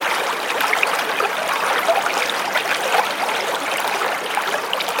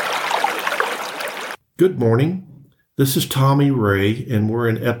Good morning. This is Tommy Ray, and we're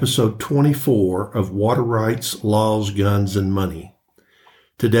in episode 24 of Water Rights, Laws, Guns, and Money.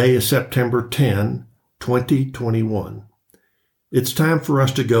 Today is September 10, 2021. It's time for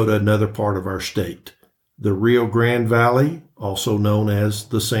us to go to another part of our state, the Rio Grande Valley, also known as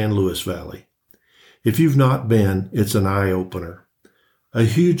the San Luis Valley. If you've not been, it's an eye-opener. A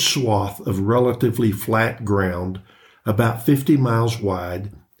huge swath of relatively flat ground, about 50 miles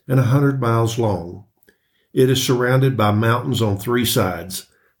wide and 100 miles long. It is surrounded by mountains on three sides,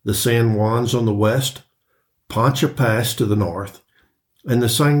 the San Juans on the west, Pancha Pass to the north, and the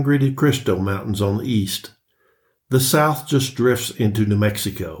Sangre de Cristo Mountains on the east. The south just drifts into New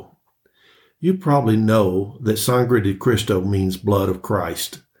Mexico. You probably know that Sangre de Cristo means blood of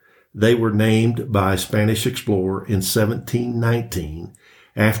Christ. They were named by a Spanish explorer in 1719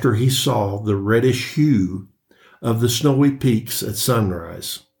 after he saw the reddish hue of the snowy peaks at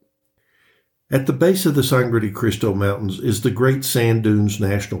sunrise. At the base of the Sangre de Cristo Mountains is the Great Sand Dunes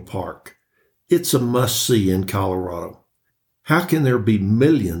National Park. It's a must-see in Colorado. How can there be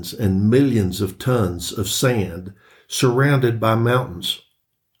millions and millions of tons of sand surrounded by mountains?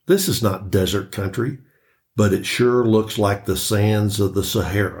 This is not desert country, but it sure looks like the sands of the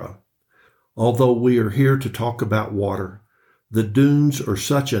Sahara. Although we are here to talk about water, the dunes are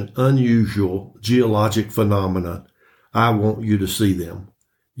such an unusual geologic phenomenon, I want you to see them.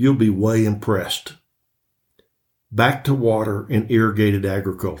 You'll be way impressed. Back to water and irrigated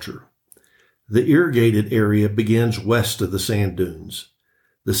agriculture. The irrigated area begins west of the sand dunes.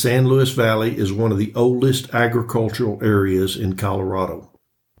 The San Luis Valley is one of the oldest agricultural areas in Colorado.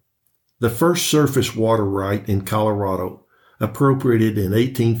 The first surface water right in Colorado, appropriated in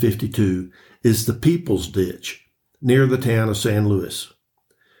 1852, is the Peoples Ditch, near the town of San Luis.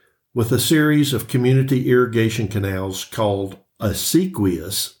 With a series of community irrigation canals called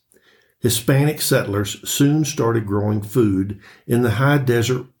acequias, Hispanic settlers soon started growing food in the high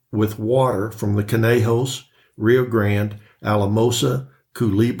desert with water from the Conejos, Rio Grande, Alamosa,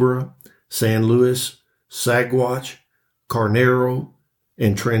 Culebra, San Luis, Saguache, Carnero,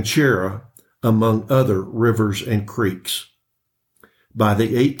 and Tranchera, among other rivers and creeks. By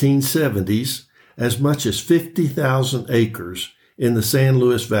the 1870s, as much as 50,000 acres in the San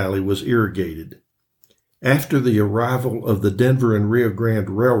Luis Valley was irrigated. After the arrival of the Denver and Rio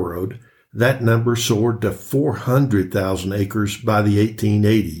Grande Railroad, that number soared to 400,000 acres by the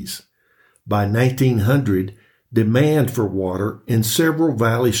 1880s. By 1900, demand for water in several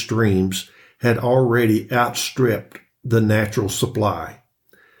valley streams had already outstripped the natural supply.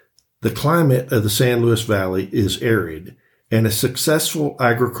 The climate of the San Luis Valley is arid, and a successful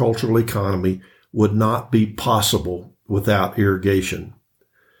agricultural economy would not be possible without irrigation.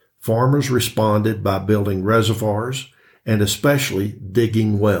 Farmers responded by building reservoirs and especially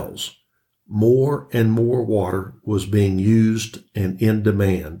digging wells. More and more water was being used and in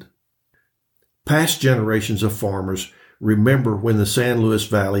demand. Past generations of farmers remember when the San Luis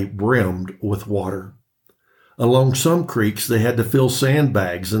Valley brimmed with water. Along some creeks, they had to fill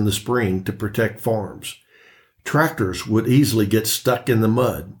sandbags in the spring to protect farms. Tractors would easily get stuck in the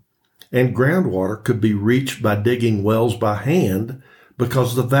mud, and groundwater could be reached by digging wells by hand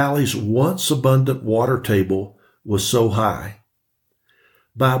because the valley's once abundant water table was so high.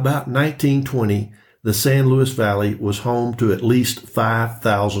 By about 1920, the San Luis Valley was home to at least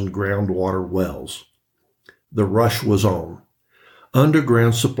 5,000 groundwater wells. The rush was on.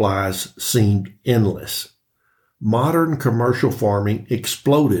 Underground supplies seemed endless. Modern commercial farming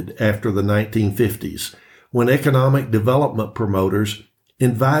exploded after the 1950s, when economic development promoters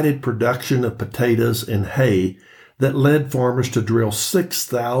invited production of potatoes and hay that led farmers to drill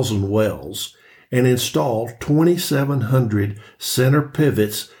 6,000 wells and install 2,700 center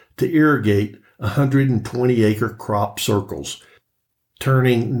pivots to irrigate 120-acre crop circles,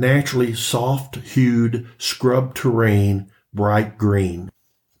 turning naturally soft-hued scrub terrain bright green.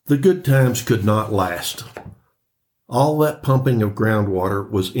 The good times could not last. All that pumping of groundwater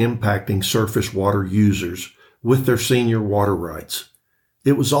was impacting surface water users with their senior water rights.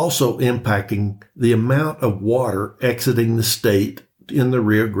 It was also impacting the amount of water exiting the state in the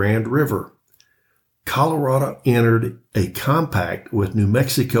Rio Grande River. Colorado entered a compact with New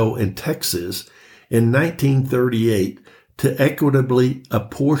Mexico and Texas in 1938 to equitably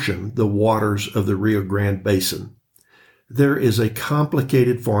apportion the waters of the Rio Grande Basin. There is a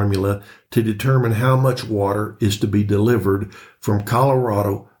complicated formula to determine how much water is to be delivered from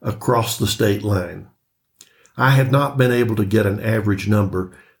Colorado across the state line. I have not been able to get an average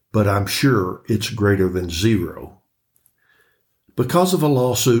number, but I'm sure it's greater than zero. Because of a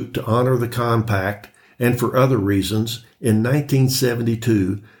lawsuit to honor the compact and for other reasons, in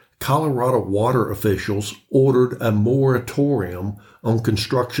 1972, Colorado water officials ordered a moratorium on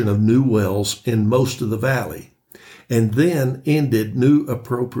construction of new wells in most of the valley, and then ended new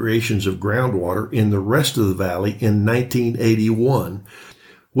appropriations of groundwater in the rest of the valley in 1981,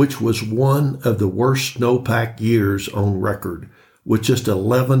 which was one of the worst snowpack years on record, with just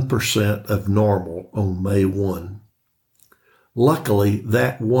 11% of normal on May 1. Luckily,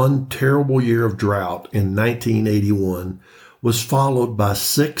 that one terrible year of drought in 1981 was followed by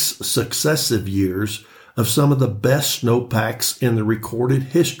 6 successive years of some of the best snowpacks in the recorded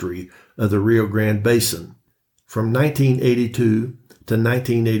history of the Rio Grande Basin. From 1982 to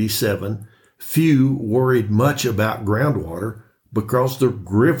 1987, few worried much about groundwater because the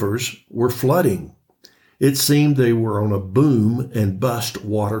rivers were flooding. It seemed they were on a boom and bust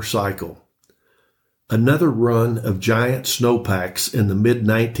water cycle. Another run of giant snowpacks in the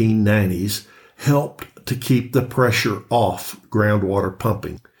mid-1990s helped to keep the pressure off groundwater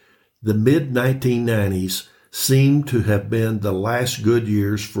pumping. The mid-1990s seem to have been the last good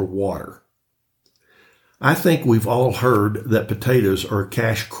years for water. I think we've all heard that potatoes are a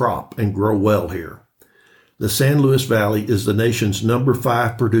cash crop and grow well here. The San Luis Valley is the nation's number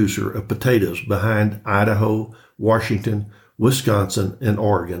 5 producer of potatoes behind Idaho, Washington, Wisconsin, and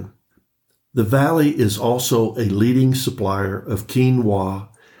Oregon. The valley is also a leading supplier of quinoa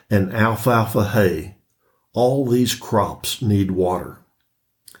and alfalfa hay. All these crops need water.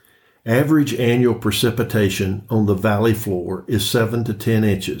 Average annual precipitation on the valley floor is 7 to 10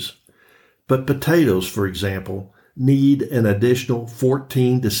 inches, but potatoes, for example, need an additional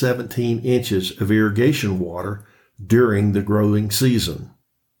 14 to 17 inches of irrigation water during the growing season.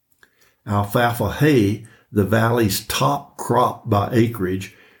 Alfalfa hay, the valley's top crop by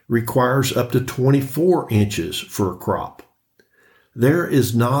acreage, requires up to 24 inches for a crop. There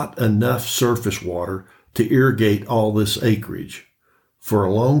is not enough surface water to irrigate all this acreage. For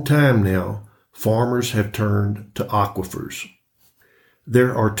a long time now, farmers have turned to aquifers.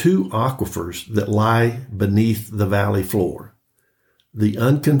 There are 2 aquifers that lie beneath the valley floor. The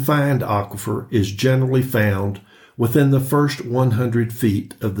unconfined aquifer is generally found within the first 100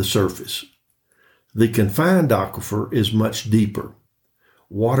 feet of the surface. The confined aquifer is much deeper.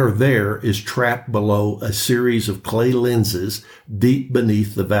 Water there is trapped below a series of clay lenses deep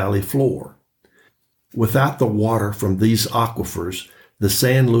beneath the valley floor. Without the water from these aquifers, the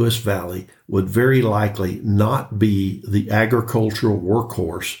San Luis Valley would very likely not be the agricultural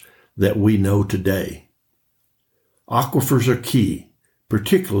workhorse that we know today. Aquifers are key,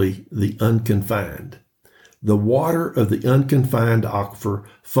 particularly the unconfined. The water of the unconfined aquifer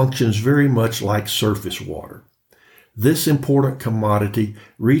functions very much like surface water. This important commodity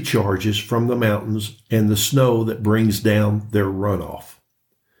recharges from the mountains and the snow that brings down their runoff.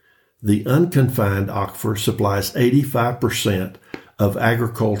 The unconfined aquifer supplies 85% of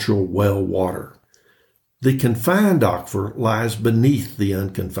agricultural well water. The confined aquifer lies beneath the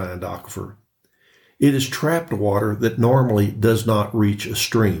unconfined aquifer. It is trapped water that normally does not reach a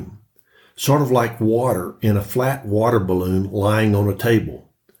stream, sort of like water in a flat water balloon lying on a table.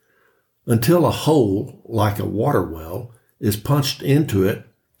 Until a hole, like a water well, is punched into it,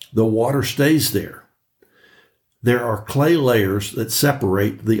 the water stays there. There are clay layers that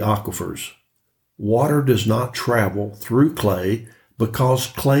separate the aquifers. Water does not travel through clay because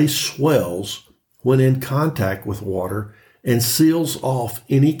clay swells when in contact with water and seals off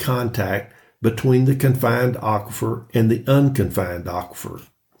any contact between the confined aquifer and the unconfined aquifer.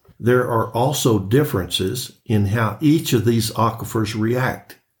 There are also differences in how each of these aquifers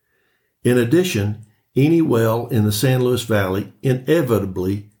react. In addition, any well in the San Luis Valley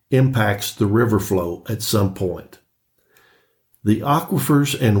inevitably impacts the river flow at some point. The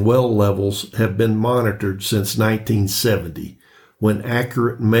aquifers and well levels have been monitored since 1970, when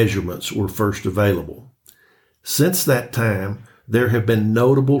accurate measurements were first available. Since that time, there have been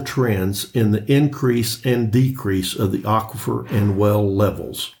notable trends in the increase and decrease of the aquifer and well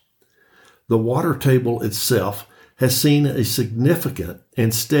levels. The water table itself has seen a significant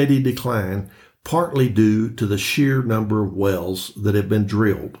and steady decline, partly due to the sheer number of wells that have been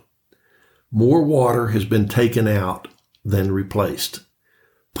drilled. More water has been taken out than replaced.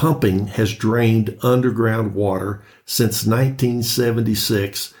 Pumping has drained underground water since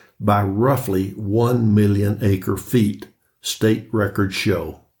 1976 by roughly 1 million acre-feet, state records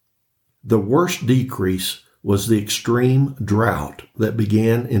show. The worst decrease was the extreme drought that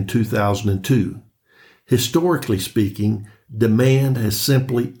began in 2002. Historically speaking, demand has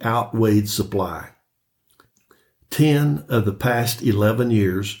simply outweighed supply. 10 of the past 11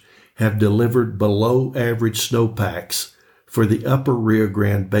 years have delivered below average snowpacks for the upper Rio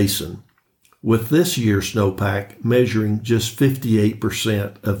Grande Basin, with this year's snowpack measuring just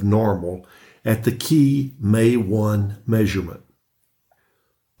 58% of normal at the key May 1 measurement.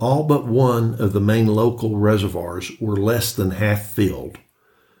 All but one of the main local reservoirs were less than half filled.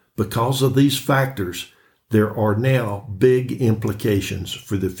 Because of these factors, there are now big implications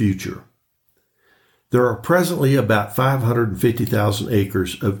for the future. There are presently about 550,000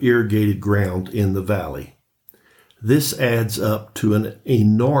 acres of irrigated ground in the valley. This adds up to an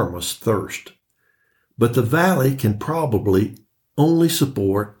enormous thirst. But the valley can probably only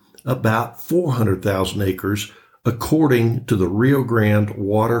support about 400,000 acres, according to the Rio Grande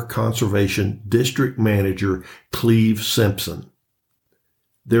Water Conservation District Manager Cleve Simpson.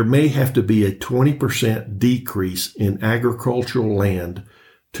 There may have to be a 20% decrease in agricultural land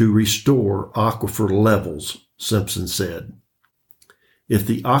to restore aquifer levels, Simpson said. If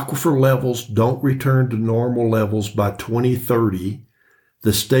the aquifer levels don't return to normal levels by 2030,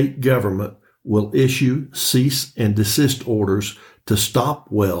 the state government will issue cease and desist orders to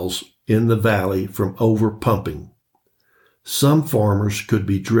stop wells in the valley from overpumping. Some farmers could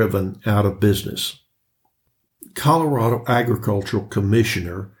be driven out of business. Colorado Agricultural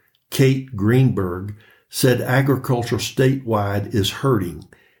Commissioner Kate Greenberg said agriculture statewide is hurting,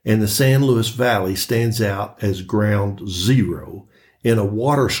 and the San Luis Valley stands out as ground zero in a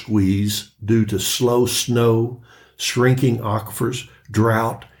water squeeze due to slow snow, shrinking aquifers,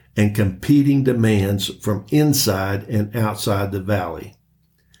 drought, and competing demands from inside and outside the valley.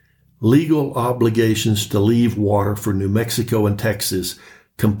 Legal obligations to leave water for New Mexico and Texas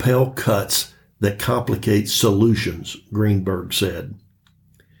compel cuts that complicate solutions, Greenberg said.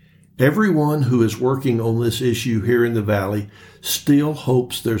 Everyone who is working on this issue here in the valley still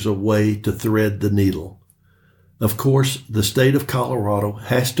hopes there's a way to thread the needle. Of course, the state of Colorado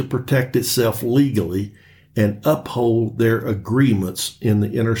has to protect itself legally and uphold their agreements in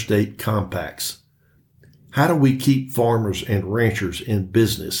the interstate compacts. How do we keep farmers and ranchers in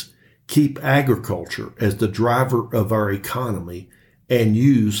business, keep agriculture as the driver of our economy, and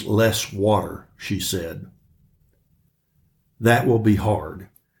use less water, she said. That will be hard.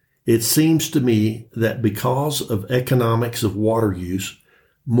 It seems to me that because of economics of water use,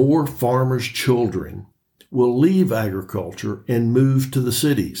 more farmers' children will leave agriculture and move to the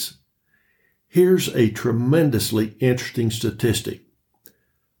cities. Here's a tremendously interesting statistic.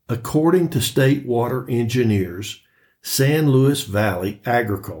 According to state water engineers, San Luis Valley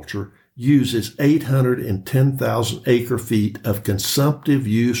agriculture uses 810,000 acre-feet of consumptive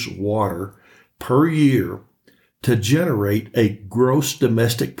use water per year to generate a gross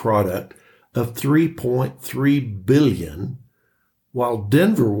domestic product of 3.3 billion, while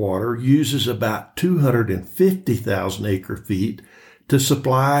Denver Water uses about 250,000 acre-feet to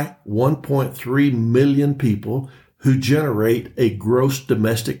supply 1.3 million people who generate a gross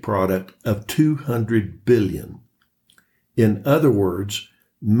domestic product of 200 billion. In other words,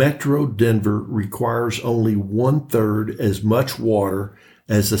 Metro Denver requires only 1/3 as much water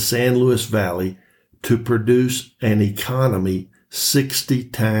as the San Luis Valley to produce an economy 60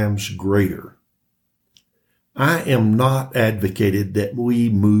 times greater. I am not advocating that we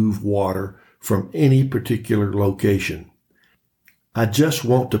move water from any particular location. I just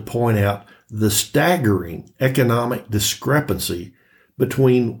want to point out the staggering economic discrepancy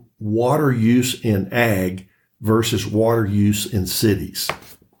between water use in ag versus water use in cities.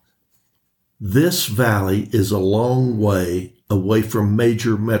 This valley is a long way away from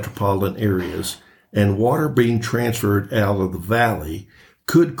major metropolitan areas, and water being transferred out of the valley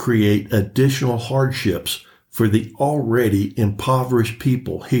could create additional hardships for the already impoverished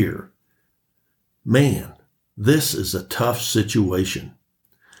people here. Man, this is a tough situation.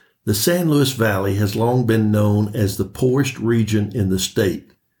 The San Luis Valley has long been known as the poorest region in the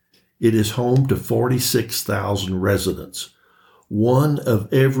state. It is home to 46,000 residents. One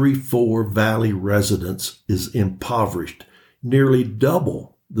of every 4 valley residents is impoverished, nearly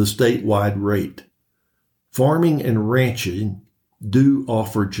double the statewide rate. Farming and ranching do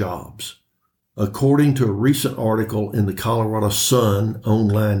offer jobs. According to a recent article in the Colorado Sun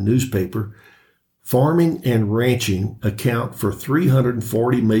online newspaper, farming and ranching account for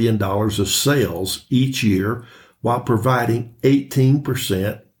 $340 million of sales each year while providing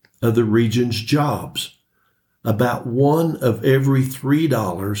 18% of the region's jobs. About 1 of every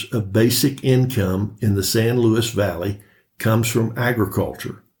 $3 of basic income in the San Luis Valley comes from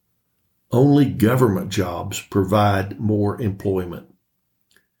agriculture. Only government jobs provide more employment.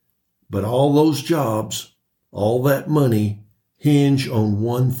 But all those jobs, all that money, hinge on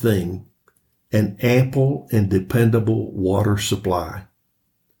one thing: an ample and dependable water supply.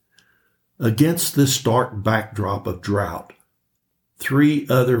 Against this stark backdrop of drought, three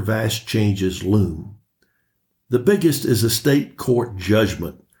other vast changes loom. The biggest is a state court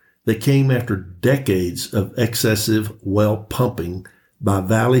judgment that came after decades of excessive well pumping by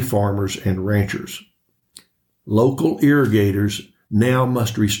valley farmers and ranchers. Local irrigators now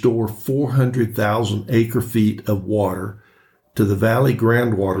must restore 400,000 acre-feet of water to the valley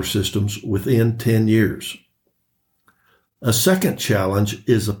groundwater systems within 10 years. A second challenge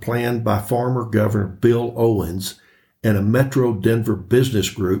is a plan by former Governor Bill Owens and a Metro Denver business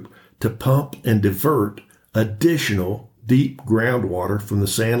group to pump and divert additional deep groundwater from the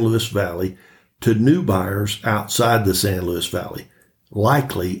San Luis Valley to new buyers outside the San Luis Valley,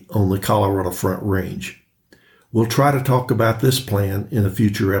 likely on the Colorado Front Range. We'll try to talk about this plan in a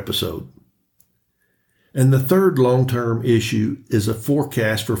future episode. And the third long-term issue is a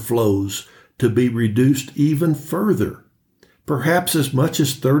forecast for flows to be reduced even further, perhaps as much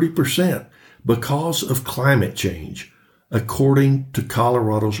as 30%, because of climate change, according to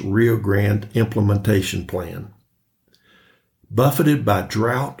Colorado's Rio Grande implementation plan. Buffeted by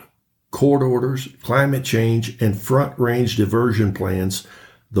drought, court orders, climate change, and front range diversion plans,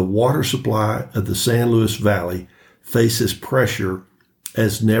 the water supply of the San Luis Valley faces pressure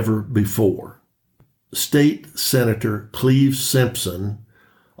as never before. State Senator Cleve Simpson,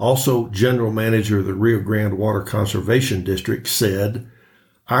 also general manager of the Rio Grande Water Conservation District, said,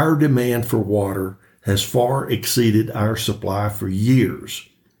 "Our demand for water has far exceeded our supply for years,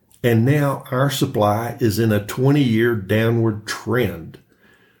 and now our supply is in a 20-year downward trend.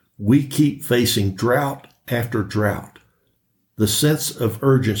 We keep facing drought after drought. The sense of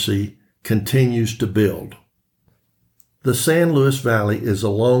urgency continues to build." The San Luis Valley is a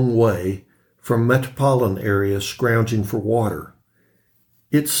long way from metropolitan areas scrounging for water.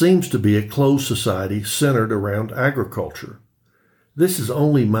 It seems to be a closed society centered around agriculture. This is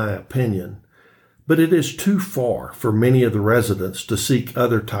only my opinion, but it is too far for many of the residents to seek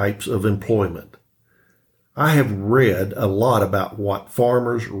other types of employment. I have read a lot about what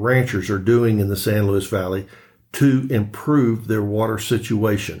farmers, ranchers are doing in the San Luis Valley to improve their water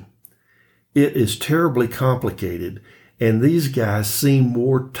situation. It is terribly complicated, and these guys seem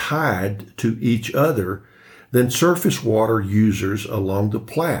more tied to each other than surface water users along the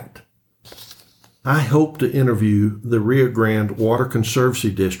Platte. I hope to interview the Rio Grande Water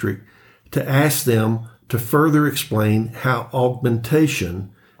Conservancy District to ask them to further explain how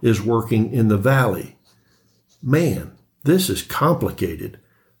augmentation is working in the valley. Man, this is complicated.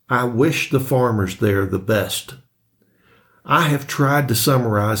 I wish the farmers there the best. I have tried to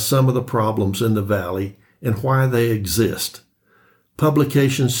summarize some of the problems in the valley and why they exist.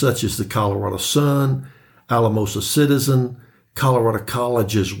 Publications such as the Colorado Sun, Alamosa Citizen, Colorado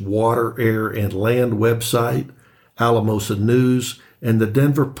College's Water, Air, and Land website, Alamosa News, and the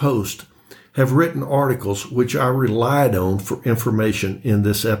Denver Post have written articles which I relied on for information in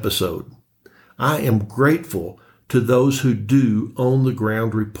this episode. I am grateful to those who do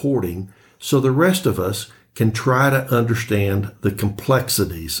on-the-ground reporting so the rest of us can try to understand the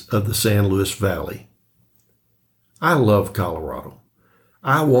complexities of the San Luis Valley. I love Colorado.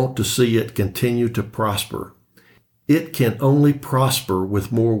 I want to see it continue to prosper. It can only prosper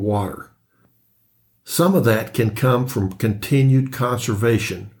with more water. Some of that can come from continued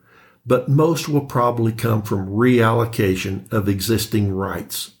conservation, but most will probably come from reallocation of existing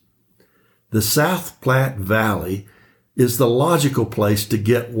rights. The South Platte Valley is the logical place to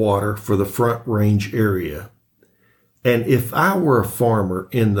get water for the Front Range area. And if I were a farmer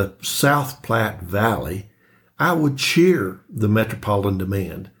in the South Platte Valley, I would cheer the metropolitan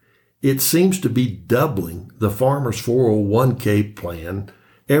demand. It seems to be doubling the farmer's 401k plan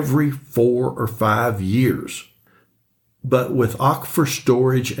every 4 or 5 years. But with aquifer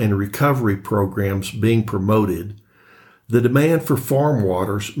storage and recovery programs being promoted, the demand for farm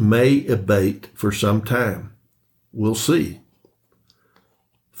waters may abate for some time. We'll see.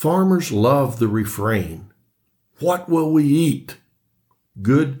 Farmers love the refrain, "What will we eat?"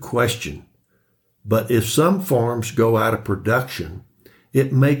 Good question. But if some farms go out of production,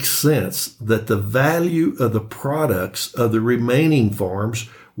 it makes sense that the value of the products of the remaining farms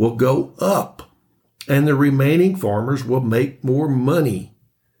will go up, and the remaining farmers will make more money.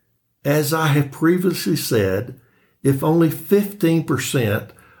 As I have previously said, if only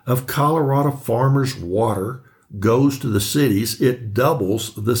 15% of Colorado farmers' water goes to the cities, it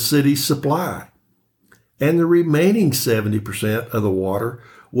doubles the city's supply. And the remaining 70% of the water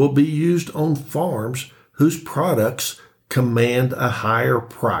will be used on farms whose products command a higher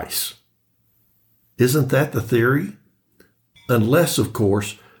price. Isn't that the theory? Unless, of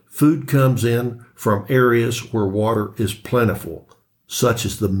course, food comes in from areas where water is plentiful, such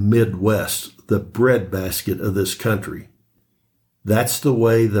as the Midwest, the breadbasket of this country. That's the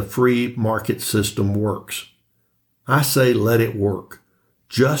way the free market system works. I say let it work.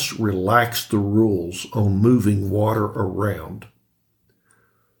 Just relax the rules on moving water around.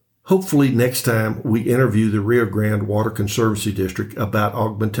 Hopefully next time we interview the Rio Grande Water Conservancy District about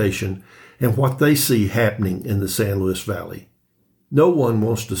augmentation and what they see happening in the San Luis Valley. No one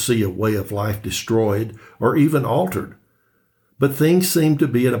wants to see a way of life destroyed or even altered, but things seem to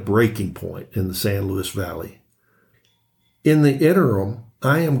be at a breaking point in the San Luis Valley. In the interim,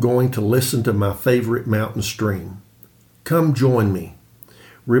 I am going to listen to my favorite mountain stream. Come join me.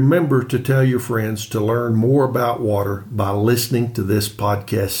 Remember to tell your friends to learn more about water by listening to this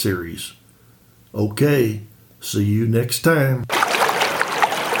podcast series. Okay, see you next time.